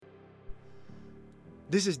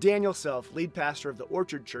This is Daniel Self, lead pastor of the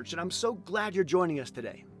Orchard Church, and I'm so glad you're joining us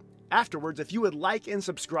today. Afterwards, if you would like and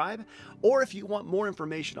subscribe, or if you want more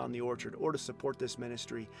information on the Orchard or to support this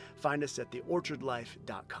ministry, find us at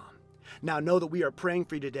theorchardlife.com. Now know that we are praying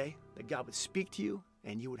for you today, that God would speak to you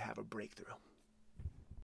and you would have a breakthrough.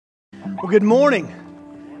 Well, good morning.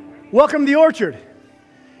 Welcome to the Orchard.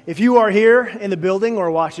 If you are here in the building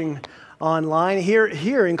or watching online, here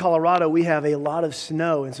in Colorado, we have a lot of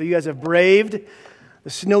snow, and so you guys have braved the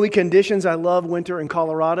snowy conditions. I love winter in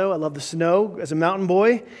Colorado. I love the snow as a mountain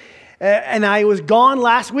boy. And I was gone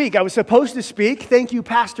last week. I was supposed to speak. Thank you,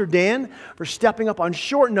 Pastor Dan, for stepping up on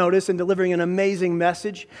short notice and delivering an amazing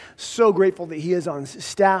message. So grateful that he is on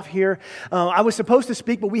staff here. I was supposed to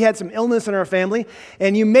speak, but we had some illness in our family.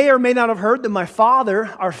 And you may or may not have heard that my father,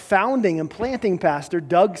 our founding and planting pastor,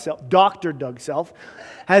 Dr. Doug Self,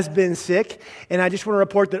 has been sick. And I just want to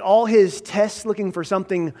report that all his tests looking for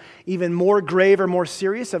something even more grave or more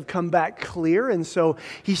serious have come back clear. And so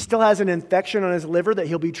he still has an infection on his liver that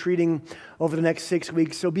he'll be treating over the next 6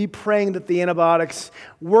 weeks. So be praying that the antibiotics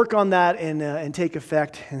work on that and take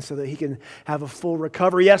effect, and so that he can have a full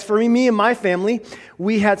recovery. Yes, for me and my family,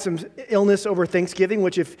 we had some illness over Thanksgiving,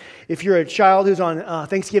 which if you're a child who's on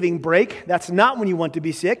Thanksgiving break, that's not when you want to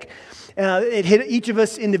be sick. It hit each of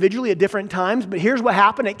us individually at different times, but here's what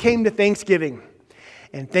happened. It came to Thanksgiving.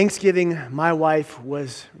 And Thanksgiving, my wife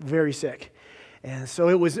was very sick. And so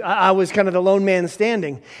I was kind of the lone man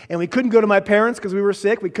standing. And we couldn't go to my parents because we were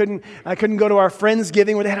sick. I couldn't go to our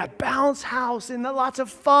Friendsgiving where they had a bounce house and lots of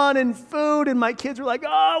fun and food. And my kids were like,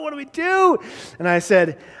 oh, what do we do? And I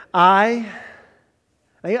said, I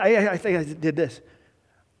think I did this.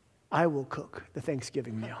 I will cook the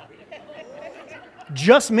Thanksgiving meal.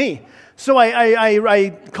 Just me. So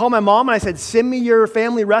I called my mom and I said, send me your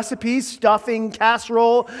family recipes, stuffing,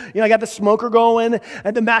 casserole. I got the smoker going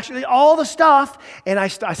and the mash, all the stuff. And I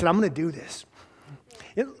said, I'm going to do this.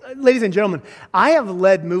 Ladies and gentlemen, I have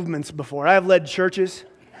led movements before. I have led churches.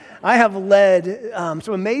 I have led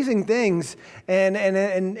some amazing things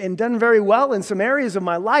and done very well in some areas of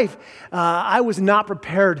my life. I was not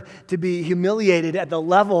prepared to be humiliated at the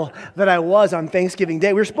level that I was on Thanksgiving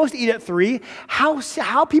Day. We were supposed to eat at 3.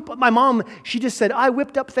 How people, my mom, she just said, I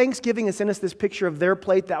whipped up Thanksgiving and sent us this picture of their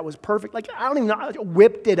plate that was perfect. Like, I don't even know, I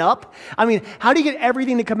whipped it up. I mean, how do you get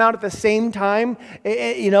everything to come out at the same time?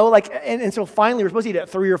 And so finally, we're supposed to eat at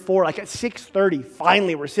 3 or 4, like at 6:30,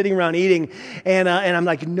 finally, we're sitting around eating, and I'm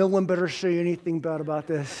like, no one better say anything bad about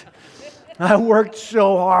this. I worked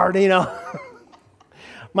so hard,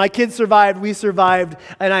 My kids survived, we survived,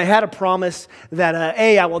 and I had a promise that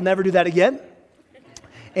A, I will never do that again,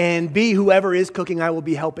 and B, whoever is cooking, I will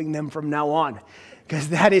be helping them from now on, because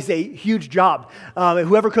that is a huge job.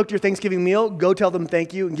 Whoever cooked your Thanksgiving meal, go tell them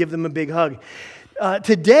thank you and give them a big hug.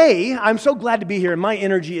 Today, I'm so glad to be here, and my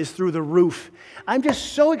energy is through the roof. I'm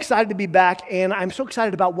just so excited to be back, and I'm so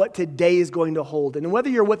excited about what today is going to hold. And whether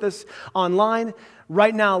you're with us online,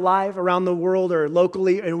 right now live around the world or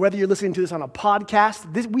locally, and whether you're listening to this on a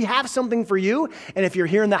podcast, we have something for you. And if you're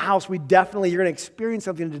here in the house, you're going to experience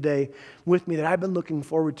something today with me that I've been looking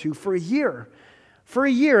forward to for a year.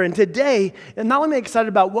 And today, and not only am I excited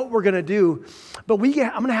about what we're going to do, but I'm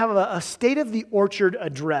going to have a State of the Orchard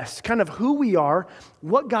address, kind of who we are,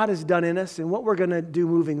 what God has done in us, and what we're going to do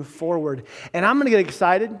moving forward. And I'm going to get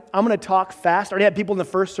excited. I'm going to talk fast. I already had people in the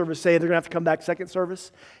first service say they're going to have to come back second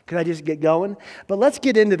service. Can I just get going? But let's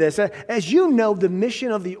get into this. As you know, the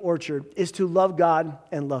mission of the Orchard is to love God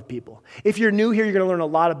and love people. If you're new here, you're going to learn a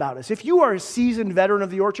lot about us. If you are a seasoned veteran of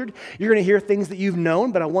the Orchard, you're going to hear things that you've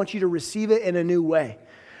known, but I want you to receive it in a new way.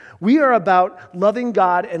 We are about loving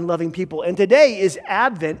God and loving people. And today is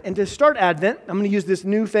Advent. And to start Advent, I'm going to use this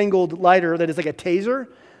newfangled lighter that is like a taser.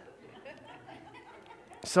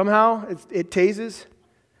 Somehow it tases.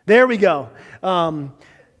 There we go.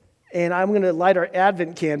 And I'm going to light our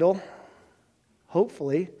Advent candle,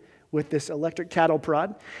 hopefully, with this electric cattle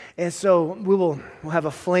prod. And so we'll have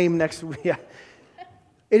a flame next week. Yeah.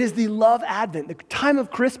 It is the love Advent, the time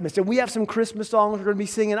of Christmas. And we have some Christmas songs we're going to be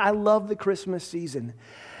singing. I love the Christmas season.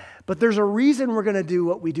 But there's a reason we're going to do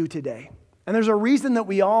what we do today. And there's a reason that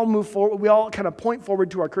we all move forward, we all kind of point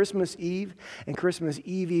forward to our Christmas Eve and Christmas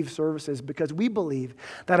Eve services, because we believe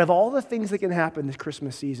that of all the things that can happen this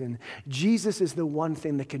Christmas season, Jesus is the one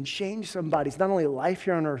thing that can change somebody's not only life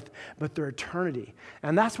here on earth, but their eternity.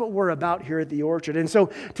 And that's what we're about here at the Orchard. And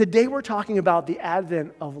so today we're talking about the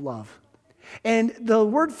advent of love. And the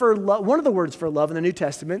word for love, one of the words for love in the New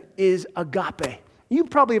Testament is agape. You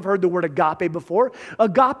probably have heard the word agape before.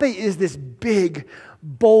 Agape is this big,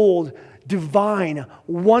 bold, divine,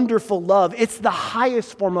 wonderful love. It's the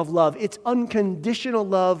highest form of love. It's unconditional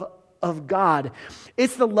love of God.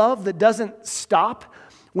 It's the love that doesn't stop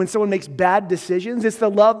when someone makes bad decisions. It's the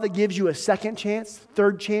love that gives you a second chance,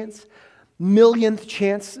 third chance, millionth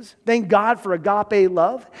chances. Thank God for agape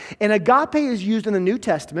love. And agape is used in the New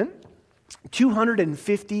Testament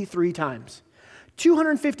 253 times.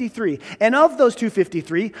 253. And of those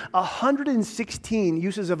 253, 116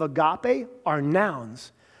 uses of agape are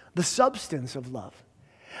nouns, the substance of love.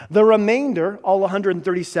 The remainder, all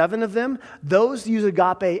 137 of them, those use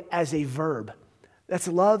agape as a verb. That's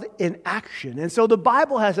love in action. And so the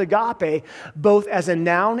Bible has agape both as a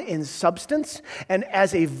noun in substance and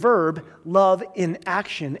as a verb, love in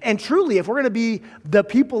action. And truly, if we're going to be the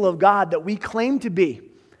people of God that we claim to be,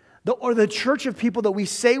 or the church of people that we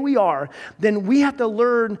say we are, then we have to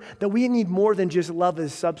learn that we need more than just love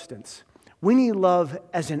as substance. We need love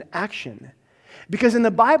as an action. Because in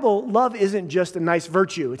the Bible, love isn't just a nice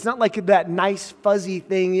virtue. It's not like that nice fuzzy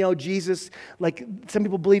thing, Jesus, like some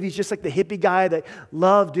people believe he's just like the hippie guy that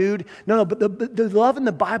love, dude. No, but the love in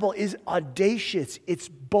the Bible is audacious. It's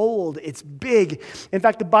bold. It's big. In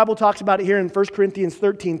fact, the Bible talks about it here in 1 Corinthians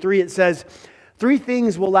 13:3. It says, 3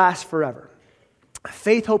 things will last forever: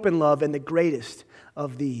 faith, hope, and love, and the greatest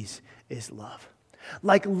of these is love.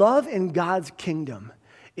 Like love in God's kingdom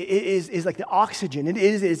is like the oxygen. It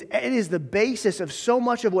is the basis of so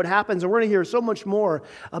much of what happens. And we're going to hear so much more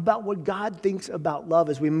about what God thinks about love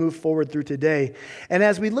as we move forward through today. And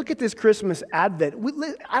as we look at this Christmas Advent,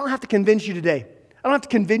 I don't have to convince you today. I don't have to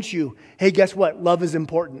convince you, hey, guess what? Love is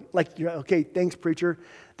important. Like, okay, thanks, preacher.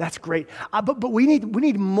 That's great. But we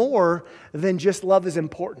need more than just love is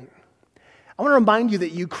important. I want to remind you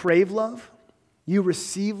that you crave love. You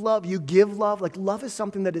receive love, you give love. Like love is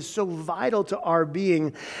something that is so vital to our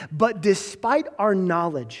being. But despite our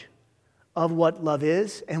knowledge of what love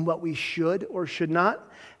is and what we should or should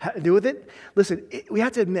not do with it, listen, we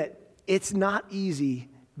have to admit, it's not easy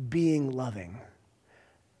being loving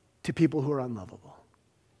to people who are unlovable.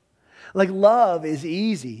 Like love is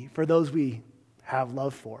easy for those we have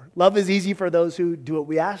love for. Love is easy for those who do what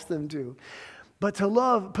we ask them to. But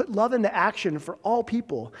to put love into action for all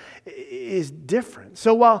people is different.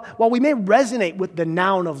 So while we may resonate with the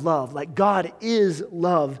noun of love, like God is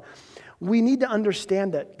love, we need to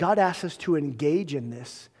understand that God asks us to engage in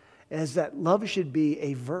this as that love should be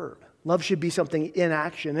a verb. Love should be something in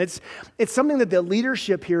action. It's something that the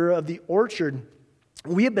leadership here of the Orchard,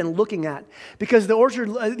 we have been looking at, because the Orchard,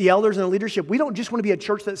 the elders and the leadership, we don't just want to be a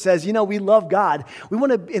church that says, we love God. We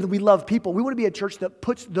love people. We want to be a church that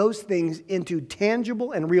puts those things into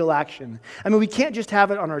tangible and real action. I mean, we can't just have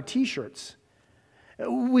it on our t-shirts.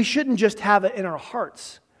 We shouldn't just have it in our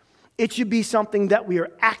hearts. It should be something that we are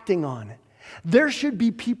acting on. There should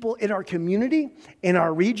be people in our community, in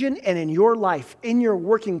our region, and in your life, in your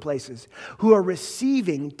working places, who are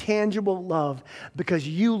receiving tangible love because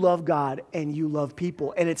you love God and you love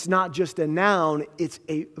people. And it's not just a noun, it's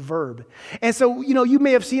a verb. And so, you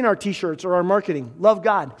may have seen our t-shirts or our marketing. Love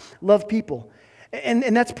God, love people. And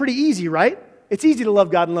that's pretty easy, right? It's easy to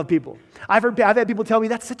love God and love people. I've had people tell me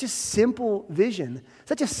that's such a simple vision,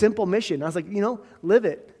 such a simple mission. I was like, live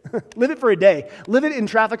it. Live it for a day. Live it in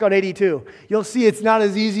traffic on 82. You'll see it's not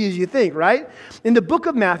as easy as you think, right? In the book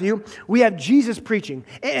of Matthew, we have Jesus preaching.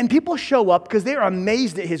 And people show up because they are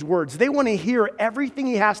amazed at his words. They want to hear everything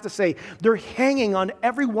he has to say. They're hanging on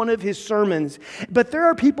every one of his sermons. But there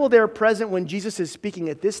are people there present when Jesus is speaking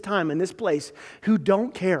at this time in this place who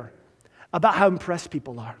don't care about how impressed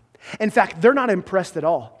people are. In fact, they're not impressed at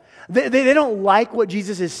all. They don't like what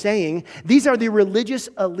Jesus is saying. These are the religious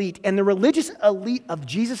elite. And the religious elite of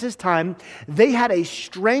Jesus' time, they had a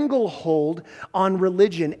stranglehold on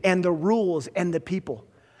religion and the rules and the people.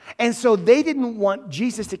 And so they didn't want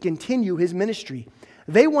Jesus to continue his ministry.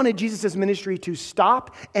 They wanted Jesus' ministry to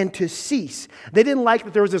stop and to cease. They didn't like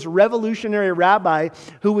that there was this revolutionary rabbi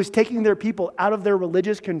who was taking their people out of their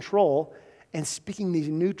religious control and speaking these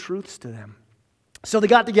new truths to them. So they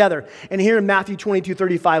got together, and here in Matthew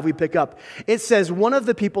 22:35 we pick up. It says, one of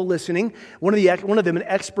the people listening, one of them, an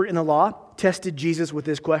expert in the law, tested Jesus with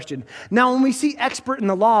this question. Now, when we see expert in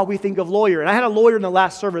the law, we think of lawyer. And I had a lawyer in the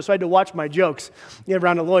last service, so I had to watch my jokes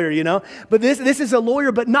around a lawyer, But this is a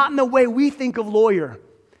lawyer, but not in the way we think of lawyer.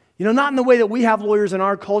 Not in the way that we have lawyers in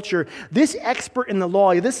our culture. This expert in the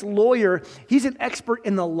law, this lawyer, he's an expert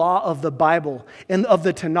in the law of the Bible and of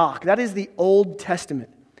the Tanakh. That is the Old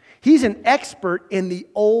Testament. He's an expert in the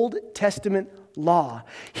Old Testament law.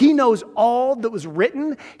 He knows all that was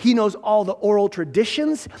written. He knows all the oral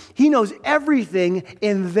traditions. He knows everything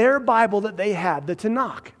in their Bible that they had, the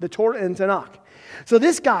Tanakh, the Torah and Tanakh. So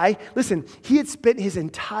this guy, listen, he had spent his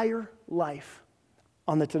entire life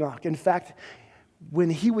on the Tanakh. In fact,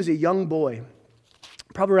 when he was a young boy,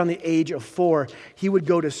 probably around the age of 4, he would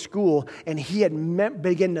go to school, and he had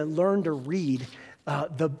begun to learn to read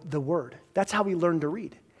the Word. That's how he learned to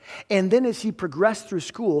read. And then as he progressed through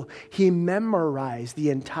school, he memorized the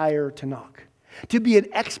entire Tanakh. To be an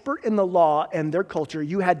expert in the law and their culture,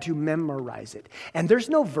 you had to memorize it. And there's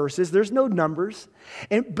no verses, there's no numbers.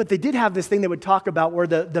 But they did have this thing they would talk about where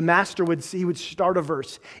the master would start a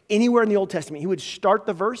verse. Anywhere in the Old Testament, he would start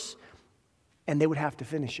the verse, and they would have to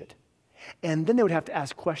finish it. And then they would have to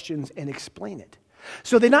ask questions and explain it.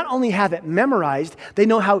 So they not only have it memorized, they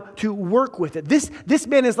know how to work with it. This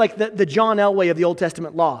man is like the John Elway of the Old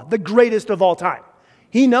Testament law, the greatest of all time.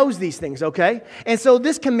 He knows these things, okay? And so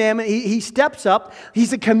this commandment, he steps up.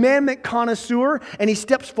 He's a commandment connoisseur, and he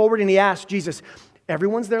steps forward and he asks Jesus.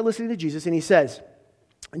 Everyone's there listening to Jesus, and he says,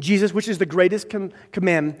 Jesus, which is the greatest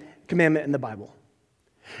commandment in the Bible?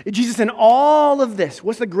 Jesus, in all of this,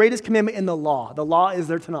 what's the greatest commandment in the law? The law is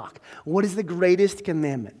their Tanakh. What is the greatest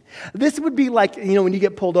commandment? This would be like, when you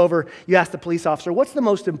get pulled over, you ask the police officer, what's the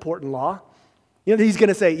most important law? He's going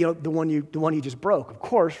to say, the one you just broke, of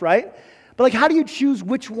course, right? But how do you choose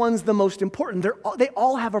which one's the most important? They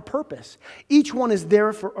all have a purpose. Each one is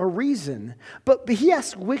there for a reason. But he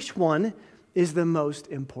asks which one is the most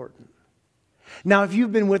important. Now, if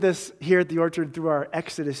you've been with us here at the Orchard through our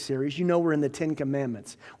Exodus series, you know we're in the 10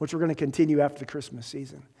 Commandments, which we're going to continue after the Christmas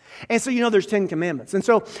season. And so there's 10 Commandments. And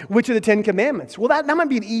so which are the 10 Commandments? Well, that might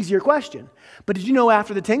be an easier question. But did you know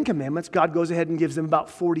after the 10 Commandments, God goes ahead and gives them about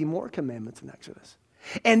 40 more commandments in Exodus?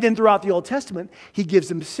 And then throughout the Old Testament, he gives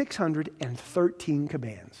them 613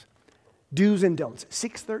 commands. Do's and don'ts,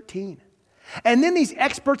 613. And then these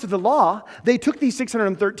experts of the law, they took these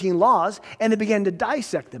 613 laws and they began to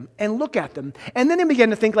dissect them and look at them. And then they began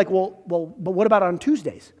to think but what about on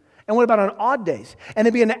Tuesdays? And what about on odd days? And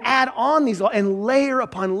they began to add on these laws and layer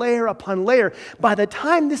upon layer upon layer. By the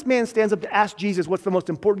time this man stands up to ask Jesus what's the most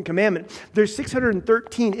important commandment, there's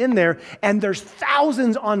 613 in there, and there's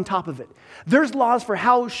thousands on top of it. There's laws for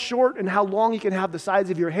how short and how long you can have the sides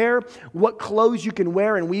of your hair, what clothes you can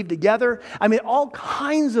wear and weave together. All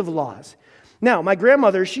kinds of laws. Now, my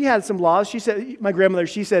grandmother, she had some laws. She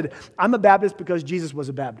said, I'm a Baptist because Jesus was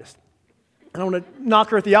a Baptist. I don't want to knock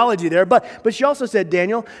her theology there, but she also said,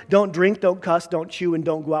 Daniel, don't drink, don't cuss, don't chew, and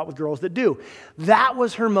don't go out with girls that do. That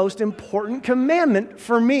was her most important commandment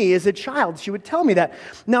for me as a child. She would tell me that.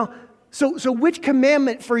 Now, so which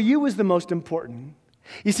commandment for you is the most important?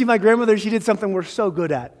 You see, my grandmother, she did something we're so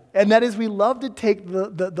good at, and that is we love to take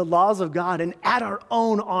the laws of God and add our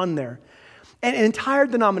own on there. And entire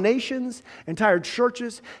denominations, entire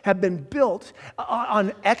churches have been built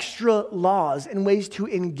on extra laws and ways to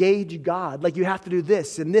engage God. Like you have to do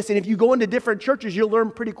this and this. And if you go into different churches, you'll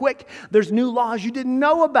learn pretty quick. There's new laws you didn't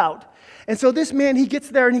know about. And so this man, he gets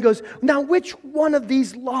there and he goes, now which one of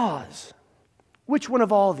these laws, which one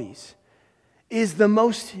of all these is the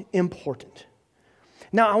most important?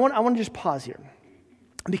 Now I want to just pause here.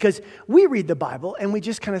 Because we read the Bible and we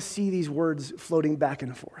just kind of see these words floating back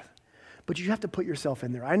and forth. But you have to put yourself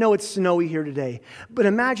in there. I know it's snowy here today, but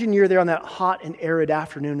imagine you're there on that hot and arid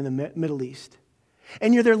afternoon in the Middle East.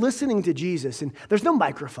 And you're there listening to Jesus, and there's no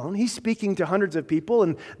microphone. He's speaking to hundreds of people,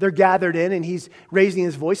 and they're gathered in, and he's raising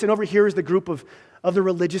his voice. And over here is the group of the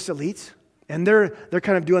religious elites, and they're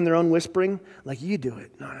kind of doing their own whispering, like, you do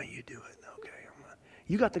it. No, you do it. Okay.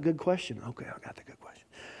 You got the good question. Okay, I got the good question.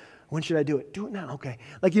 When should I do it? Do it now. Okay.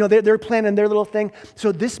 They're planning their little thing.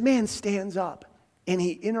 So this man stands up. And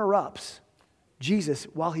he interrupts Jesus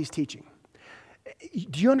while he's teaching.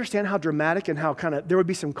 Do you understand how dramatic and how there would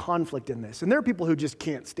be some conflict in this? And there are people who just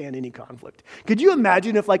can't stand any conflict. Could you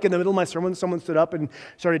imagine if in the middle of my sermon, someone stood up and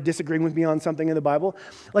started disagreeing with me on something in the Bible?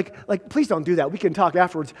 Please don't do that. We can talk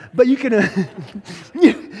afterwards. But you can,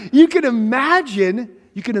 you can imagine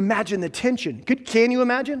the tension. Can you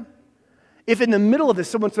imagine? If in the middle of this,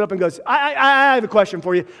 someone stood up and goes, I have a question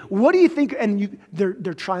for you. What do you think? And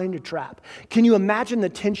they're trying to trap. Can you imagine the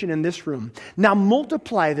tension in this room? Now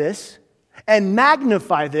multiply this and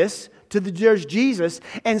magnify this to there's Jesus,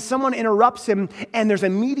 and someone interrupts him, and there's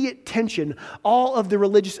immediate tension. All of the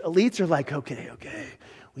religious elites are like, okay,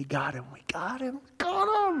 we got him.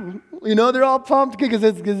 They're all pumped because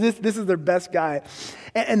this is their best guy.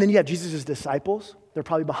 And then you have Jesus' disciples. They're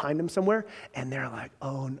probably behind him somewhere, and they're like,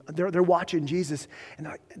 oh, they're watching Jesus, and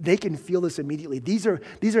they can feel this immediately. These are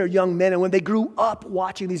young men, and when they grew up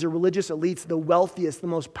watching these are religious elites, the wealthiest, the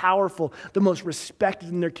most powerful, the most respected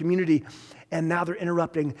in their community, and now they're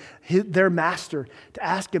interrupting their master to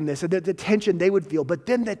ask him this, and the tension they would feel, but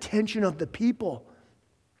then the tension of the people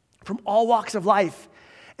from all walks of life.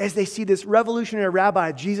 as they see this revolutionary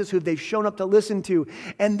rabbi, Jesus, who they've shown up to listen to,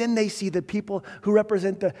 and then they see the people who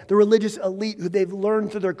represent the religious elite who they've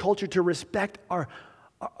learned through their culture to respect are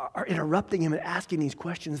interrupting him and asking these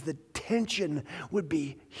questions, the tension would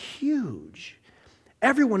be huge.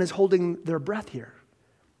 Everyone is holding their breath here.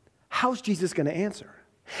 How's Jesus going to answer?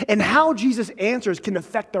 And how Jesus answers can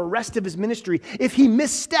affect the rest of his ministry. If he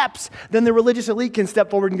missteps, then the religious elite can step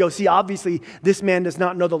forward and go, see, obviously this man does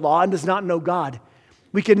not know the law and does not know God.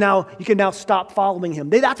 You can now stop following him.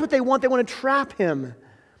 That's what they want. They want to trap him.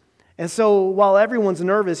 And so while everyone's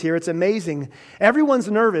nervous here, it's amazing. Everyone's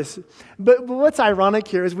nervous. But what's ironic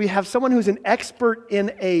here is we have someone who's an expert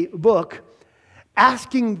in a book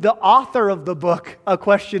asking the author of the book a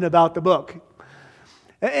question about the book.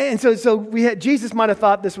 And so Jesus might have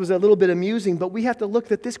thought this was a little bit amusing, but we have to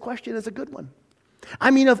look at this question as a good one.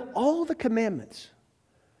 I mean, of all the commandments,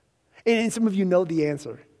 and some of you know the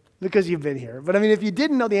answer because you've been here, but I mean, if you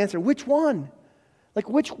didn't know the answer, which one? Like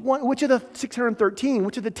which one? Which of the 613?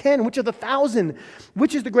 Which of the 10? Which of the 1,000?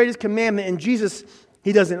 Which is the greatest commandment? And Jesus,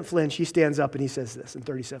 he doesn't flinch. He stands up and he says this in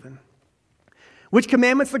 37. Which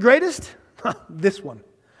commandment's the greatest? This one.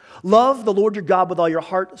 Love the Lord your God with all your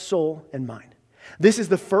heart, soul, and mind. This is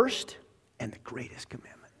the first and the greatest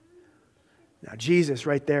commandment. Now, Jesus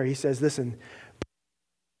right there, he says, listen,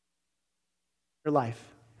 your life.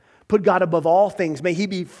 Put God above all things. May he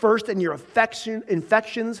be first in your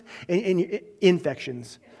infections and in your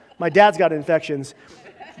infections. My dad's got infections.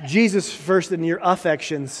 Jesus first in your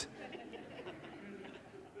affections.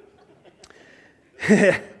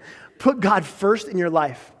 Put God first in your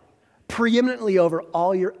life, preeminently over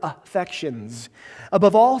all your affections,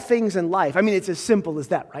 above all things in life. I mean, it's as simple as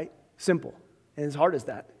that, right? Simple, and as hard as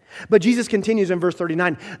that. But Jesus continues in verse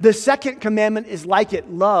 39, the second commandment is like it,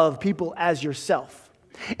 love people as yourself.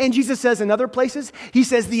 And Jesus says in other places, he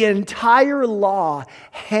says the entire law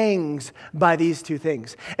hangs by these two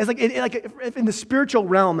things. It's like in the spiritual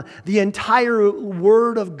realm, the entire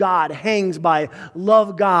word of God hangs by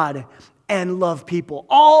love God and love people.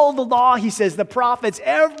 All the law, he says, the prophets,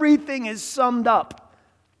 everything is summed up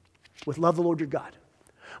with love the Lord your God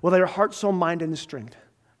with all your heart, soul, mind, and strength,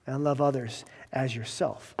 and love others as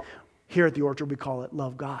yourself. Here at the Orchard, we call it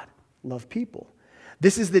love God, love people.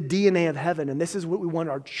 This is the DNA of heaven, and this is what we want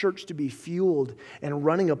our church to be fueled and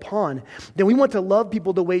running upon. Then we want to love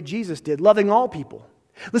people the way Jesus did, loving all people.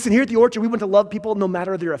 Listen, here at the Orchard, we want to love people no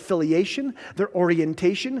matter their affiliation, their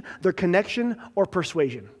orientation, their connection, or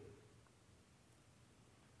persuasion.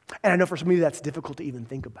 And I know for some of you that's difficult to even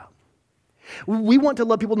think about. We want to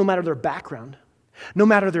love people no matter their background, no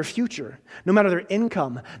matter their future, no matter their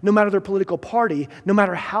income, no matter their political party, no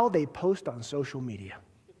matter how they post on social media.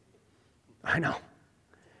 I know.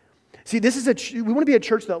 See, we want to be a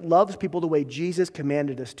church that loves people the way Jesus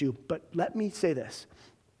commanded us to. But let me say this.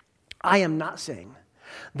 I am not saying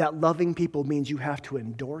that loving people means you have to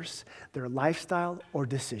endorse their lifestyle or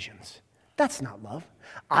decisions. That's not love.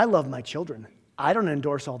 I love my children. I don't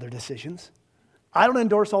endorse all their decisions. I don't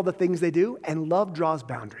endorse all the things they do, and love draws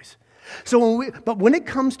boundaries. But when it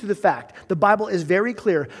comes to the fact, the Bible is very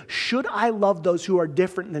clear, should I love those who are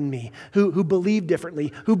different than me, who believe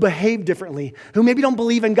differently, who behave differently, who maybe don't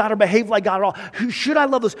believe in God or behave like God at all? Should I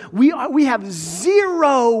love those? We have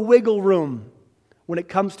zero wiggle room when it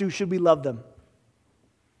comes to should we love them.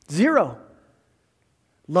 Zero.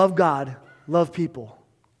 Love God, love people,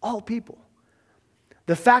 all people.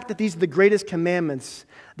 The fact that these are the greatest commandments,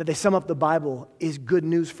 that they sum up the Bible, is good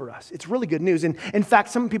news for us. It's really good news. And in fact,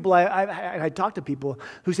 some people, I talk to people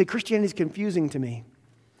who say Christianity is confusing to me.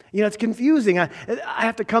 You know, it's confusing. I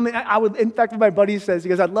have to come in. In fact, my buddy says, he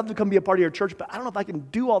goes, I'd love to come be a part of your church, but I don't know if I can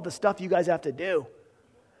do all the stuff you guys have to do.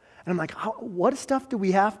 And I'm like, what stuff do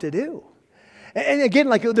we have to do? And again,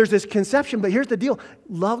 like there's this conception, but here's the deal.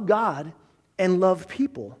 Love God and love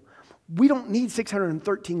people. We don't need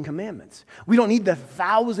 613 commandments. We don't need the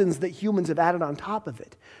thousands that humans have added on top of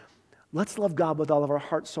it. Let's love God with all of our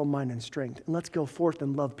heart, soul, mind, and strength. And let's go forth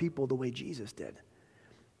and love people the way Jesus did.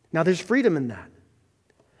 Now, there's freedom in that.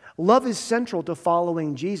 Love is central to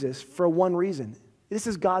following Jesus for one reason. This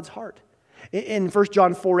is God's heart. In 1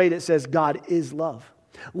 John 4:8, it says, God is love.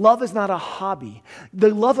 Love is not a hobby.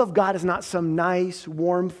 The love of God is not some nice,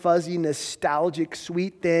 warm, fuzzy, nostalgic,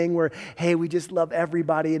 sweet thing where, hey, we just love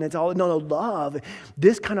everybody and it's all. No, love.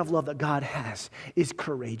 This kind of love that God has is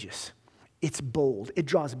courageous. It's bold. It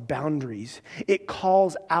draws boundaries. It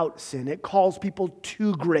calls out sin. It calls people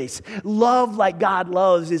to grace. Love like God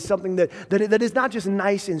loves is something that is not just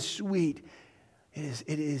nice and sweet.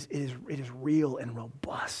 It is real and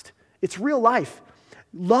robust. It's real life.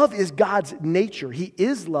 Love is God's nature. He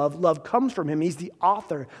is love. Love comes from him. He's the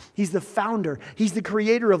author. He's the founder. He's the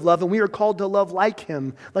creator of love, and we are called to love like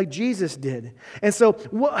him, like Jesus did. And so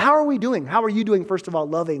how are we doing? How are you doing, first of all,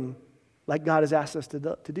 loving like God has asked us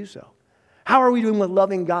to do so? How are we doing with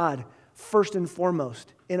loving God first and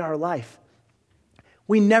foremost in our life?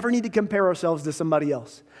 We never need to compare ourselves to somebody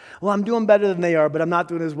else. Well, I'm doing better than they are, but I'm not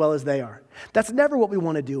doing as well as they are. That's never what we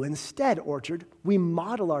want to do. Instead, Orchard, we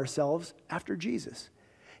model ourselves after Jesus.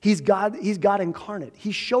 He's God incarnate.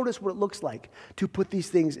 He showed us what it looks like to put these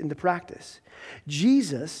things into practice.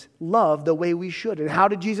 Jesus loved the way we should. And how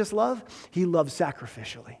did Jesus love? He loved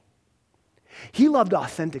sacrificially. He loved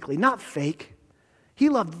authentically, not fake. He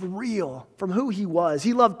loved real from who he was.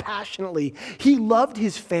 He loved passionately. He loved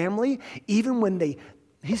his family even when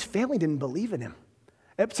his family didn't believe in him.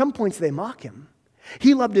 At some points they mock him.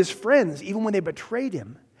 He loved his friends even when they betrayed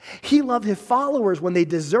him. He loved his followers when they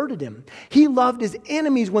deserted him. He loved his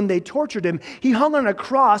enemies when they tortured him. He hung on a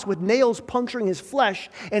cross with nails puncturing his flesh,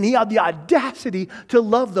 and he had the audacity to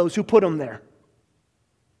love those who put him there.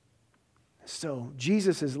 So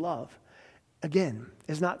Jesus' love, again,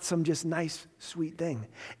 is not some just nice, sweet thing.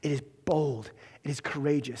 It is bold. It is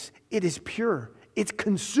courageous. It is pure. It's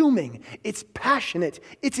consuming. It's passionate.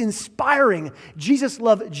 It's inspiring. Jesus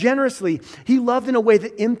loved generously. He loved in a way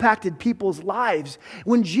that impacted people's lives.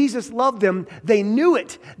 When Jesus loved them, they knew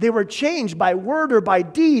it. They were changed by word or by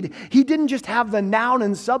deed. He didn't just have the noun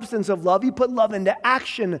and substance of love. He put love into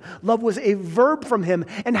action. Love was a verb from him.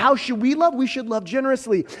 And how should we love? We should love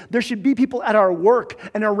generously. There should be people at our work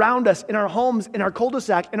and around us, in our homes, in our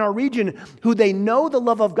cul-de-sac, in our region, who they know the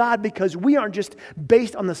love of God because we aren't just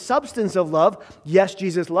based on the substance of love. Yes,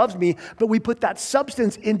 Jesus loves me, but we put that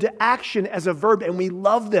substance into action as a verb and we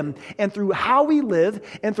love them. And through how we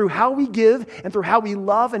live and through how we give and through how we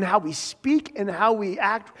love and how we speak and how we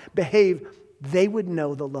act, behave, they would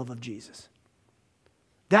know the love of Jesus.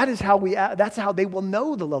 That's how they will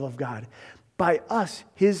know the love of God, by us,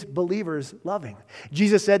 his believers, loving.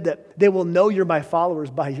 Jesus said that they will know you're my followers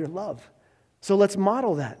by your love. So let's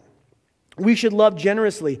model that. We should love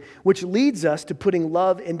generously, which leads us to putting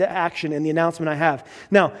love into action in the announcement I have.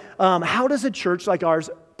 Now, how does a church like ours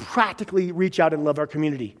practically reach out and love our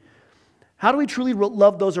community? How do we truly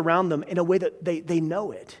love those around them in a way that they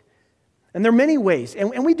know it? And there are many ways.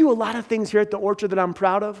 And we do a lot of things here at the Orchard that I'm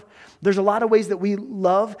proud of. There's a lot of ways that we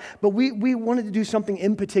love, but we wanted to do something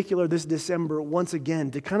in particular this December once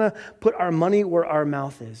again to kind of put our money where our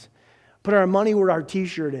mouth is. Put our money where our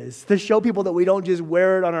t-shirt is, to show people that we don't just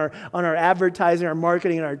wear it on our advertising, our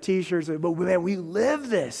marketing, and our t-shirts, but man, we live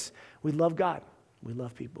this. We love God. We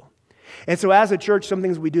love people. And so as a church, some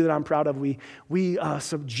things we do that I'm proud of, we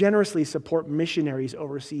generously support missionaries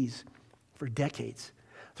overseas for decades.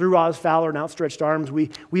 Through Roz Fowler and Outstretched Arms, we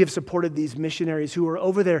have supported these missionaries who are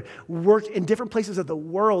over there, work in different places of the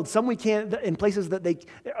world. Some we can't, in places that they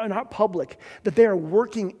are not public, that they are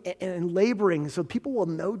working and laboring so people will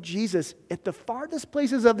know Jesus at the farthest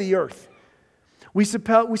places of the earth. We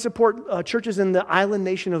support churches in the island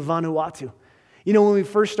nation of Vanuatu. You know, when we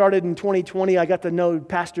first started in 2020, I got to know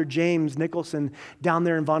Pastor James Nicholson down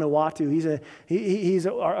there in Vanuatu. He's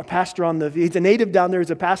a pastor he's a native down there. He's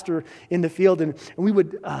a pastor in the field, and we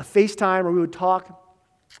would FaceTime or we would talk.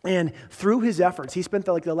 And through his efforts, he spent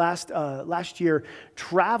the last year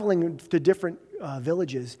traveling to different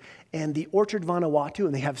villages. And the Orchard Vanuatu,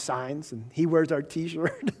 and they have signs, and he wears our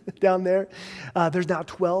t-shirt down there. There's now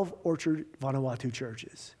 12 Orchard Vanuatu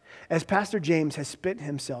churches. As Pastor James has spent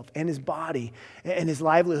himself and his body and his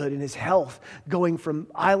livelihood and his health going from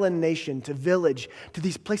island nation to village to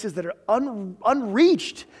these places that are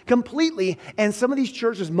unreached completely. And some of these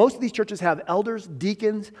churches, most of these churches have elders,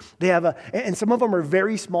 deacons. They have and some of them are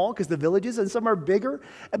very small because the villages, and some are bigger.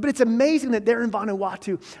 But it's amazing that there in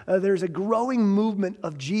Vanuatu, there's a growing movement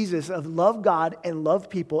of Jesus, of love God and love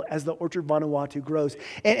people as the Orchard Vanuatu grows.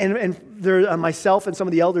 And there, myself and some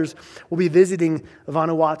of the elders will be visiting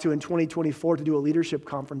Vanuatu in 2024 to do a leadership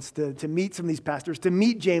conference, to meet some of these pastors, to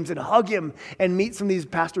meet James and hug him and meet some of these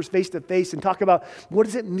pastors face to face and talk about what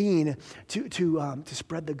does it mean to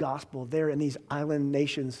spread the gospel there in these island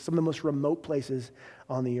nations, some of the most remote places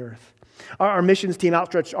on the earth. Our missions team,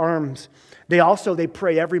 Outstretched Arms, they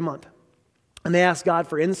pray every month. And they asked God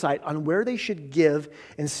for insight on where they should give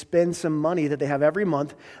and spend some money that they have every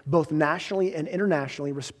month, both nationally and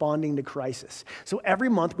internationally, responding to crisis. So every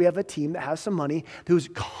month we have a team that has some money who's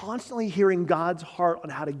constantly hearing God's heart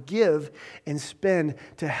on how to give and spend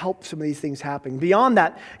to help some of these things happen. Beyond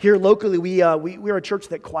that, here locally, we're a church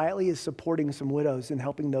that quietly is supporting some widows and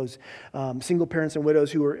helping those single parents and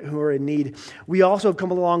widows who are in need. We also have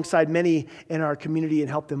come alongside many in our community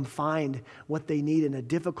and helped them find what they need in a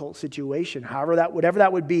difficult situation. Whatever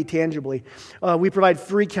that would be tangibly. We provide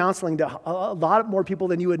free counseling to a lot more people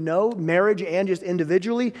than you would know, marriage and just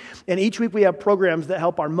individually. And each week we have programs that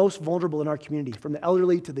help our most vulnerable in our community, from the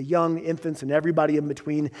elderly to the young, infants, and everybody in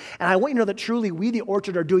between. And I want you to know that truly we, the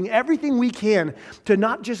Orchard, are doing everything we can to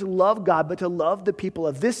not just love God, but to love the people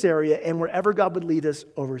of this area and wherever God would lead us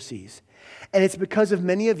overseas. And it's because of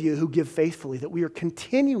many of you who give faithfully that we are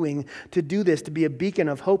continuing to do this, to be a beacon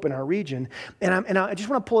of hope in our region. And I just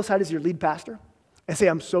want to pull aside as your lead pastor and say,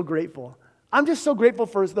 I'm so grateful. I'm just so grateful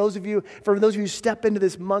for those of you who step into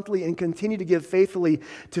this monthly and continue to give faithfully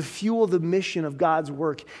to fuel the mission of God's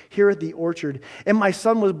work here at the Orchard. And my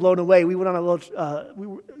son was blown away. We went on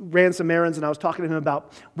we ran some errands, and I was talking to him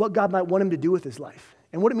about what God might want him to do with his life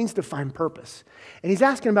and what it means to find purpose. And he's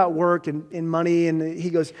asking about work and money, and he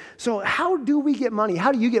goes, so how do we get money?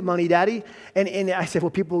 How do you get money, Daddy? And I said,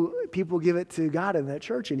 well, people give it to God in that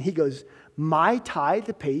church. And he goes, my tithe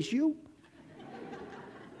pays you?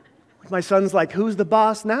 My son's like, who's the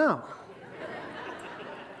boss now?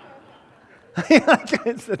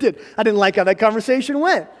 I didn't like how that conversation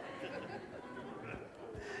went.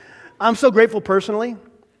 I'm so grateful personally,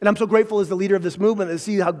 and I'm so grateful as the leader of this movement to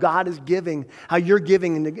see how God is giving, how you're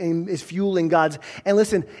giving and is fueling God's. And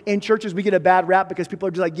listen, in churches we get a bad rap because people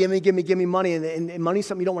are just like, give me money. And money's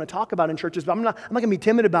something you don't want to talk about in churches, but I'm not going to be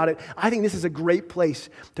timid about it. I think this is a great place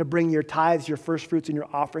to bring your tithes, your first fruits, and your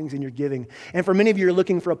offerings and your giving. And for many of you who are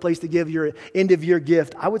looking for a place to give your end of year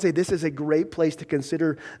gift, I would say this is a great place to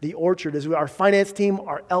consider the Orchard. As our finance team,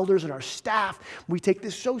 our elders, and our staff, we take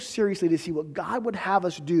this so seriously to see what God would have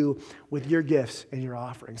us do with your gifts and your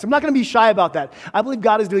offerings. So I'm not going to be shy about that. I believe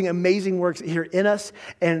God is doing amazing works here in us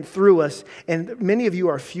and through us, and many of you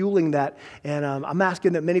are fueling that, and I'm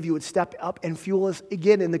asking that many of you would step up and fuel us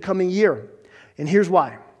again in the coming year. And here's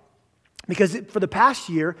why. Because for the past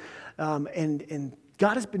year, and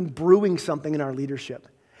God has been brewing something in our leadership,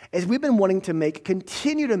 as we've been wanting to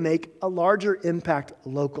continue to make a larger impact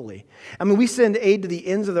locally. I mean, we send aid to the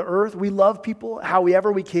ends of the earth. We love people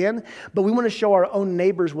however we can, but we want to show our own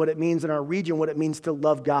neighbors what it means in our region, what it means to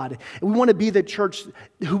love God. And we want to be the church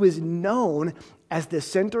who is known as the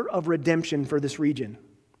center of redemption for this region.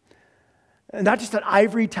 And not just an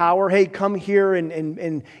ivory tower, hey, come here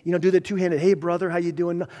and do the two-handed, hey, brother, how you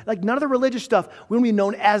doing? Like none of the religious stuff. We want to be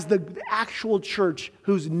known as the actual church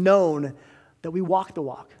who's known that we walk the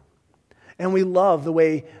walk. And we love the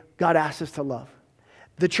way God asks us to love.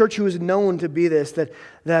 The church who is known to be this, that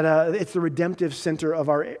it's the redemptive center of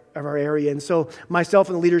our area. And so myself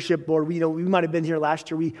and the leadership board, we might have been here last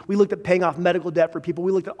year. We looked at paying off medical debt for people.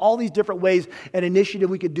 We looked at all these different ways and initiative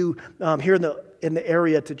we could do here in the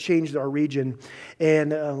area to change our region.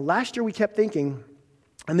 And last year we kept thinking,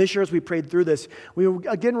 and this year as we prayed through this, we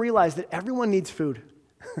again realized that everyone needs food.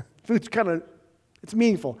 Food's it's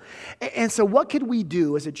meaningful. And so what could we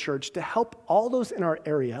do as a church to help all those in our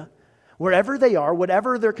area, wherever they are,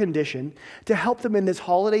 whatever their condition, to help them in this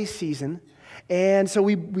holiday season? And so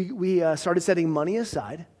we started setting money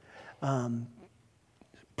aside,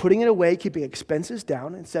 putting it away, keeping expenses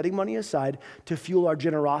down, and setting money aside to fuel our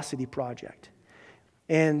generosity project.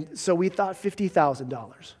 And so we thought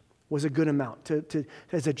 $50,000 was a good amount to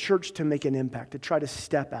as a church to make an impact, to try to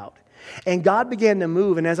step out. And God began to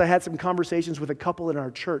move, and as I had some conversations with a couple in our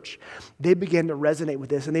church, they began to resonate with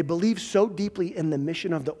this, and they believe so deeply in the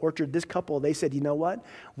mission of the Orchard. This couple, they said, you know what?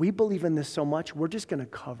 We believe in this so much, we're just going to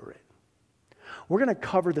cover it. We're going to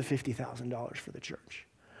cover the $50,000 for the church.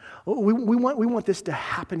 We want this to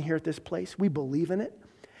happen here at this place. We believe in it.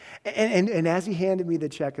 And as he handed me the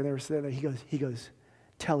check, and they were sitting there, he goes,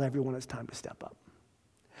 tell everyone it's time to step up.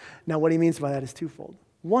 Now, what he means by that is twofold.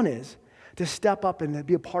 One is to step up and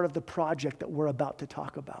be a part of the project that we're about to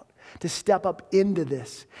talk about, to step up into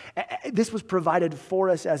this. This was provided for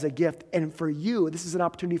us as a gift, and for you, this is an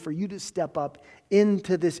opportunity for you to step up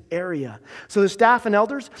into this area. So the staff and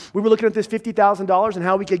elders, we were looking at this $50,000 and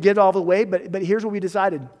how we could give it all the way, but here's what we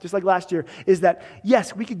decided, just like last year, is that,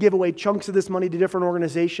 yes, we could give away chunks of this money to different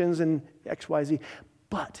organizations and XYZ,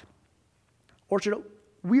 but Orchard,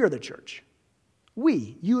 we are the church.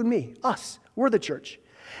 We, you and me, us, we're the church.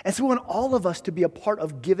 And so we want all of us to be a part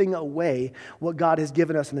of giving away what God has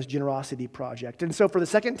given us in this generosity project. And so for the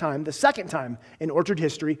second time in Orchard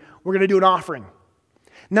history, we're going to do an offering.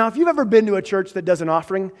 Now, if you've ever been to a church that does an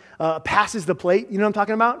offering, passes the plate, you know what I'm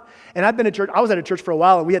talking about? And I was at a church for a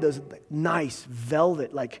while, and we had those nice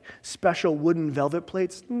velvet, special wooden velvet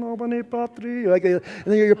plates. And then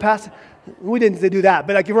you're passing. We didn't do that,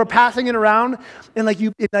 but if we're passing it around, and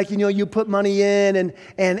you put money in,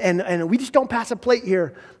 and we just don't pass a plate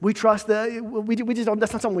here. We trust we just don't.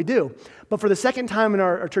 That's not something we do. But for the second time in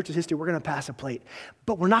our church's history, we're going to pass a plate,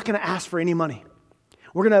 but we're not going to ask for any money.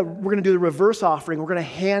 We're gonna do the reverse offering. We're gonna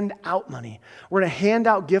hand out money. We're gonna hand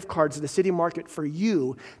out gift cards to the city market for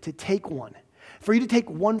you to take one. For you to take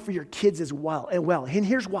one for your kids as well. And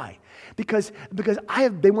here's why. Because I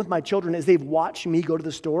have been with my children as they've watched me go to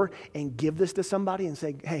the store and give this to somebody and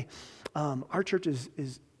say, hey, our church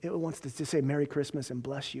it wants to say Merry Christmas and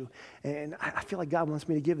bless you. And I feel like God wants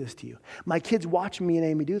me to give this to you. My kids watch me and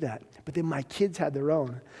Amy do that. But then my kids had their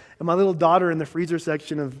own. And my little daughter in the freezer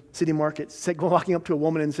section of City Market walking up to a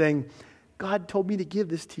woman and saying, God told me to give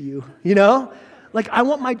this to you. You know? We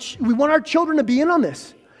want our children to be in on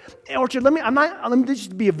this. Orchard, let me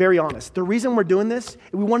just be very honest. The reason we're doing this,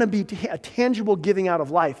 we want to be a tangible giving out of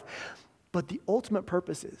life. But the ultimate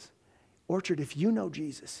purpose is, Orchard, if you know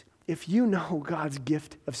Jesus, if you know God's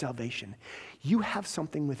gift of salvation, you have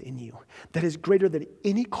something within you that is greater than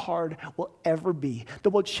any card will ever be,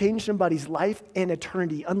 that will change somebody's life and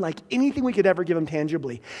eternity, unlike anything we could ever give them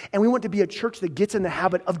tangibly. And we want to be a church that gets in the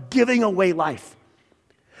habit of giving away life.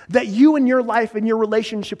 That you in your life and your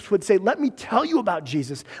relationships would say, let me tell you about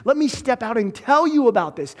Jesus. Let me step out and tell you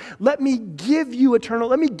about this. Let me give you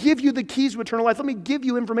the keys to eternal life. Let me give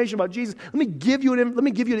you information about Jesus. Let me give you an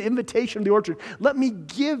invitation to the Orchard. Let me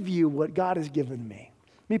give you what God has given me.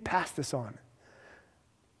 Let me pass this on.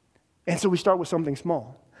 And so we start with something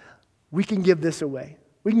small. We can give this away.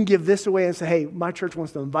 We can give this away and say, hey, my church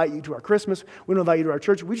wants to invite you to our Christmas. We want to invite you to our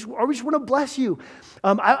church. We just want to bless you.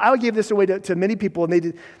 I gave this away to many people, and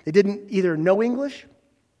they didn't either know English.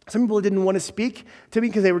 Some people didn't want to speak to me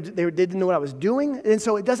because they didn't know what I was doing. And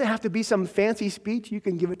so it doesn't have to be some fancy speech. You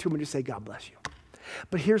can give it to them and just say, God bless you.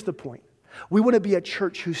 But here's the point. We want to be a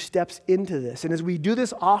church who steps into this. And as we do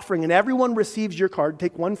this offering and everyone receives your card,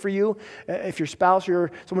 take one for you. If your spouse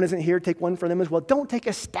or someone isn't here, take one for them as well. Don't take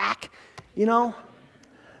a stack,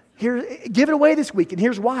 Here, give it away this week, and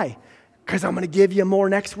here's why. Because I'm going to give you more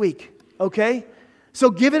next week, okay?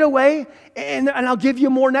 So give it away, and I'll give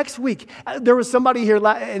you more next week. There was somebody here,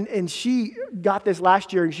 and she got this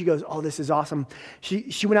last year, and she goes, oh, this is awesome.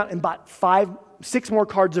 She went out and bought 6 more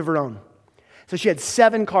cards of her own. So she had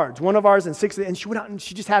 7 cards, one of ours and 6, and she went out and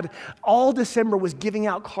she just had, all December was giving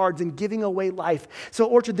out cards and giving away life. So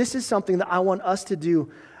Orchard, this is something that I want us to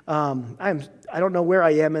do. I don't know where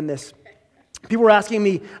I am in this. People were asking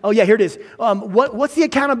me, oh yeah, here it is. What's the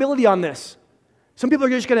accountability on this? Some people are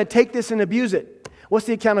just going to take this and abuse it. What's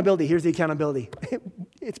the accountability? Here's the accountability.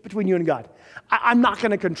 It's between you and God. I'm not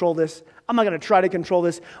going to control this. I'm not going to try to control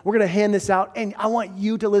this. We're going to hand this out, and I want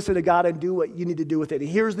you to listen to God and do what you need to do with it. And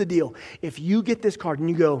here's the deal. If you get this card and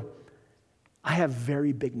you go, I have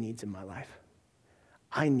very big needs in my life.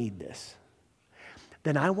 I need this.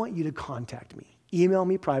 Then I want you to contact me. Email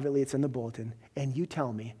me privately. It's in the bulletin. And you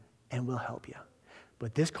tell me, and we'll help you.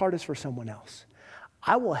 But this card is for someone else.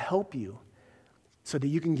 I will help you so that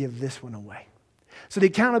you can give this one away. So the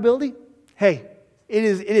accountability, hey, it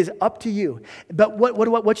is up to you. But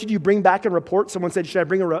what should you bring back and report? Someone said, should I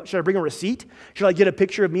bring a receipt? Should I get a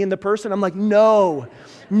picture of me and the person? I'm like, no.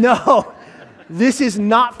 This is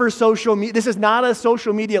not for social media. This is not a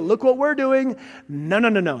social media. Look what we're doing.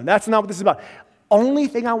 No. That's not what this is about. Only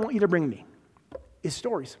thing I want you to bring me is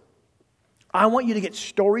stories. I want you to get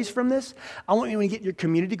stories from this. I want you to get your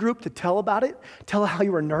community group to tell about it. Tell how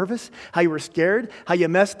you were nervous, how you were scared, how you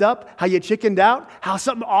messed up, how you chickened out, how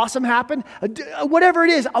something awesome happened. Whatever it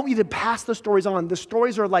is, I want you to pass the stories on. The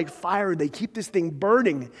stories are like fire. They keep this thing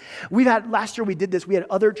burning. Last year we did this. We had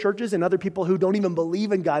other churches and other people who don't even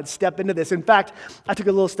believe in God step into this. In fact, I took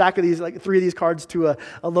a little stack of these, 3 of these cards to a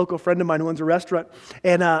local friend of mine who owns a restaurant.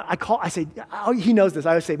 And I say, he knows this.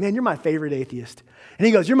 I would say, man, you're my favorite atheist. And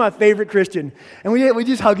he goes, you're my favorite Christian. And we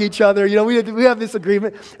just hug each other. We have this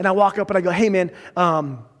agreement. And I walk up and I go, hey, man,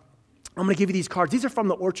 I'm going to give you these cards. These are from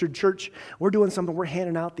the Orchard Church. We're doing something. We're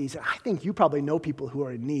handing out these. And I think you probably know people who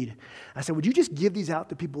are in need. I said, would you just give these out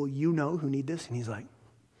to people you know who need this? And he's like,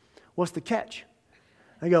 what's the catch?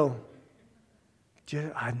 I go,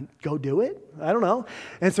 go do it? I don't know.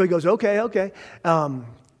 And so he goes, okay.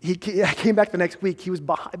 He came back the next week. He was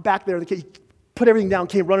back there. He put everything down,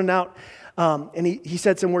 came running out. And he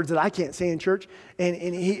said some words that I can't say in church. And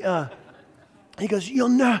he goes, "You'll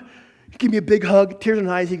know." Give me a big hug, tears in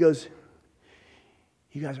his eyes. He goes,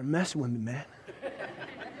 "You guys are messing with me, man.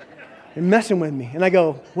 You're messing with me." And I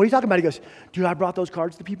go, "What are you talking about?" He goes, "Dude, I brought those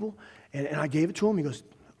cards to people, and I gave it to him." He goes,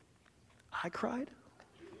 "I cried?"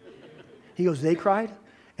 He goes, "They cried?"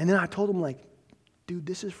 And then I told him, like, "Dude,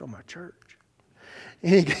 this is from our church."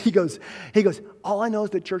 And he goes, "All I know is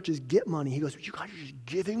that churches get money." He goes, "But you guys are just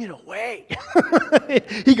giving it away."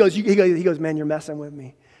 He goes, "Man, you're messing with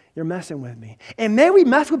me. You're messing with me." And may we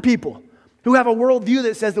mess with people who have a worldview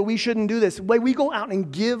that says that we shouldn't do this. May we go out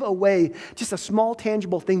and give away just a small,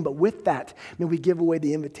 tangible thing, but with that, may we give away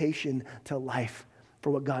the invitation to life for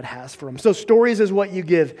what God has for them. So stories is what you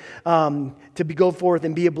give to go forth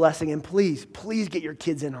and be a blessing. And please get your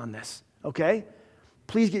kids in on this, okay?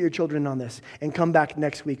 Please get your children on this and come back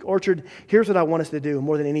next week. Orchard, here's what I want us to do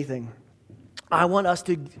more than anything. I want us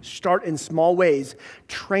to start in small ways,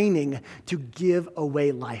 training to give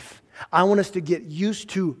away life. I want us to get used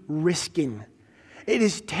to risking. It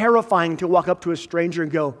is terrifying to walk up to a stranger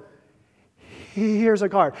and go, "Here's a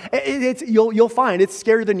card." You'll find it's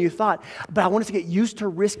scarier than you thought. But I want us to get used to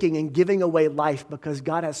risking and giving away life because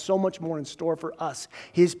God has so much more in store for us,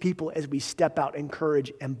 His people, as we step out in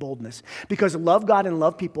courage and boldness. Because love God and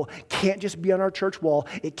love people can't just be on our church wall.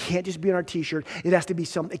 It can't just be on our t-shirt. It has to be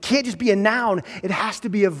something. It can't just be a noun. It has to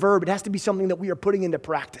be a verb. It has to be something that we are putting into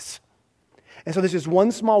practice. And so this is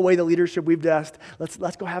one small way the leadership we've asked,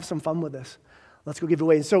 let's go have some fun with this. Let's go give it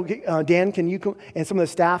away. And so, Dan, can you come, and some of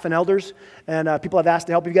the staff and elders and people I've asked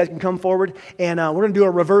to help, you guys can come forward. And we're going to do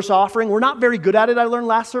a reverse offering. We're not very good at it, I learned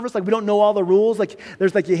last service. Like, we don't know all the rules. Like,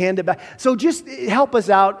 there's like you hand it back. So just help us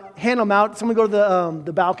out. Hand them out. Someone go to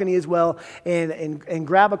the balcony as well and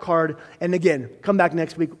grab a card. And again, come back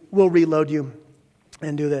next week. We'll reload you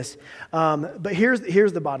and do this. But here's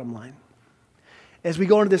the bottom line. As we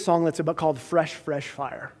go into this song that's called Fresh, Fresh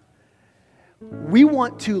Fire, we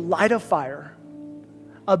want to light a fire,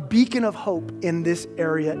 a beacon of hope in this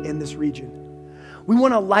area, in this region. We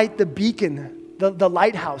want to light the beacon, the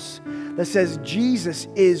lighthouse that says Jesus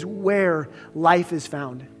is where life is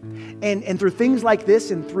found. And through things like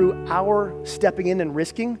this and through our stepping in and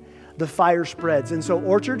risking, the fire spreads. And so,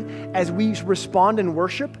 Orchard, as we respond in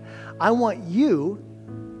worship, I want you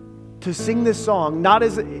to sing this song, not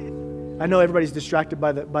as, I know everybody's distracted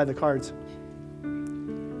by the cards.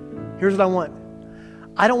 Here's what I want.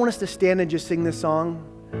 I don't want us to stand and just sing this song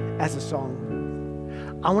as a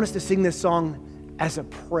song. I want us to sing this song as a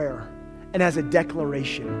prayer and as a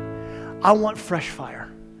declaration. I want fresh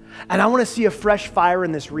fire. And I want to see a fresh fire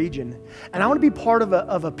in this region. And I want to be part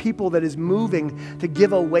of a people that is moving to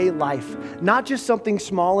give away life. Not just something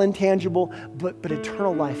small and tangible, but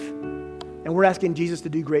eternal life. And we're asking Jesus to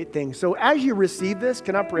do great things. So as you receive this,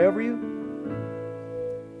 can I pray over you?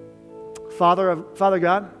 Father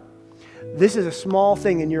God, this is a small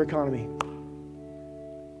thing in your economy.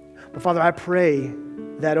 But Father, I pray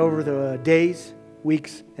that over the days,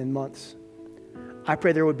 weeks, and months, I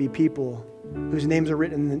pray there would be people whose names are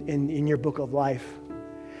written in your book of life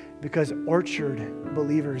because Orchard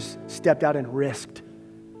believers stepped out and risked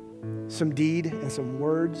some deed and some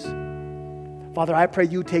words. Father, I pray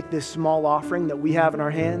you take this small offering that we have in our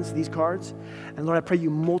hands, these cards, and Lord, I pray you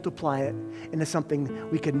multiply it into something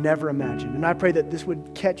we could never imagine. And I pray that this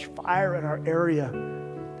would catch fire in our area.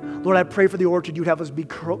 Lord, I pray for the Orchard, you'd have us be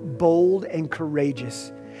bold and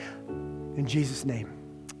courageous. In Jesus' name,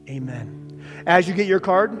 amen. As you get your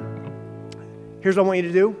card, here's what I want you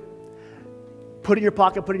to do. Put it in your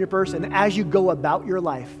pocket, put it in your purse, and as you go about your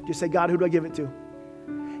life, just say, God, who do I give it to?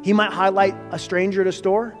 He might highlight a stranger at a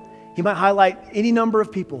store. He might highlight any number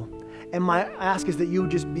of people. And my ask is that you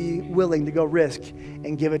just be willing to go risk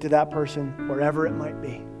and give it to that person wherever it might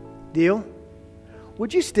be. Deal?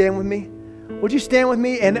 Would you stand with me? Would you stand with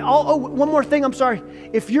me? And one more thing, I'm sorry.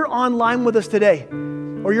 If you're online with us today,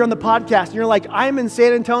 or you're on the podcast, and you're like, I'm in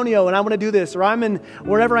San Antonio and I want to do this, or I'm in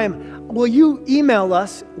wherever I am, will you email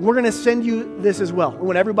us? We're going to send you this as well. We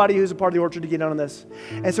want everybody who's a part of the Orchard to get on this.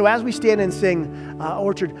 And so as we stand and sing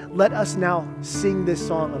Orchard, let us now sing this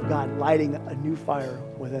song of God lighting a new fire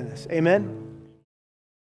within us. Amen.